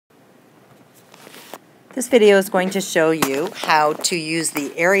This video is going to show you how to use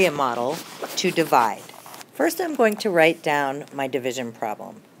the area model to divide. First, I'm going to write down my division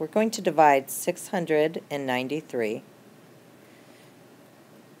problem. We're going to divide 693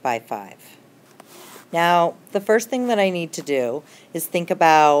 by 5. Now, the first thing that I need to do is think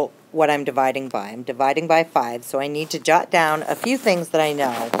about what I'm dividing by. I'm dividing by 5, so I need to jot down a few things that I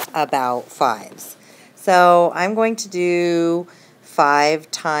know about 5s. So I'm going to do 5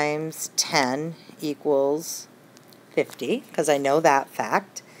 times 10 equals 50, because I know that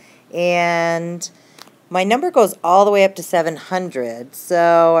fact. And my number goes all the way up to 700,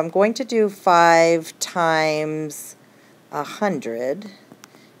 so I'm going to do 5 times 100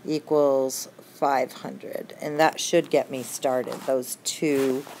 equals 500, and that should get me started, those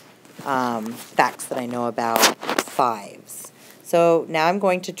two facts that I know about 5s. So now I'm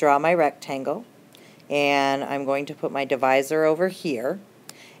going to draw my rectangle, and I'm going to put my divisor over here,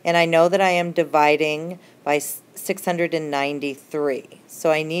 and I know that I am dividing by 693,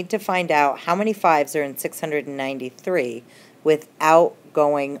 so I need to find out how many 5s are in 693 without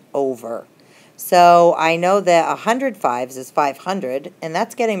going over. So I know that 100 5s is 500, and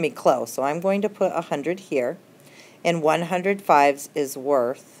that's getting me close, so I'm going to put 100 here, and 100 5s is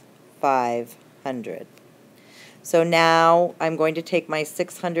worth 500. So now I'm going to take my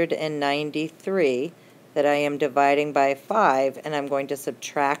 693 that I am dividing by 5, and I'm going to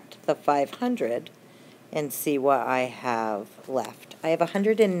subtract the 500 and see what I have left. I have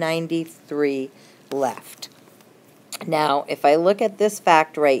 193 left. Now, if I look at this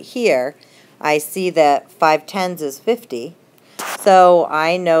fact right here, I see that 5 10s is 50, so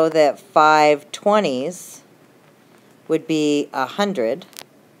I know that 5 20s would be 100,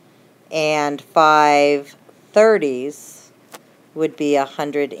 and 5 30s would be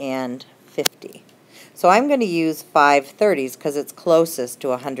 150. So I'm going to use 5 30s because it's closest to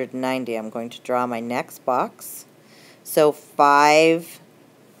 190. I'm going to draw my next box. So 5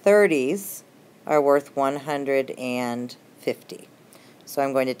 30s are worth 150. So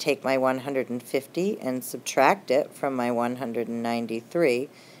I'm going to take my 150 and subtract it from my 193,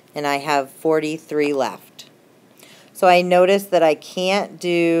 and I have 43 left. So I notice that I can't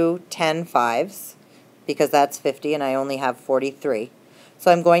do 10 5s because that's 50 and I only have 43.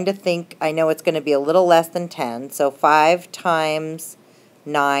 So I'm going to think, I know it's going to be a little less than 10, so 5 times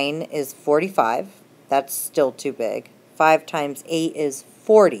 9 is 45. That's still too big. 5 times 8 is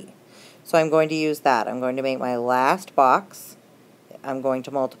 40. So I'm going to use that. I'm going to make my last box. I'm going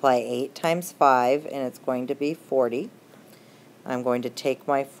to multiply 8 times 5, and it's going to be 40. I'm going to take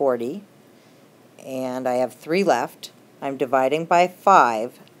my 40, and I have 3 left. I'm dividing by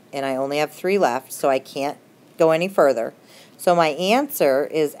 5, and I only have 3 left, so I can't go any further. So my answer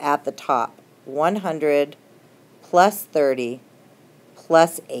is at the top, 100 plus 30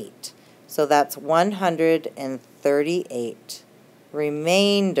 plus 8. So that's 138.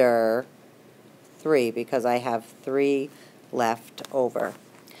 Remainder 3, because I have 3 left over.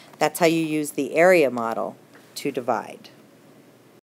 That's how you use the area model to divide.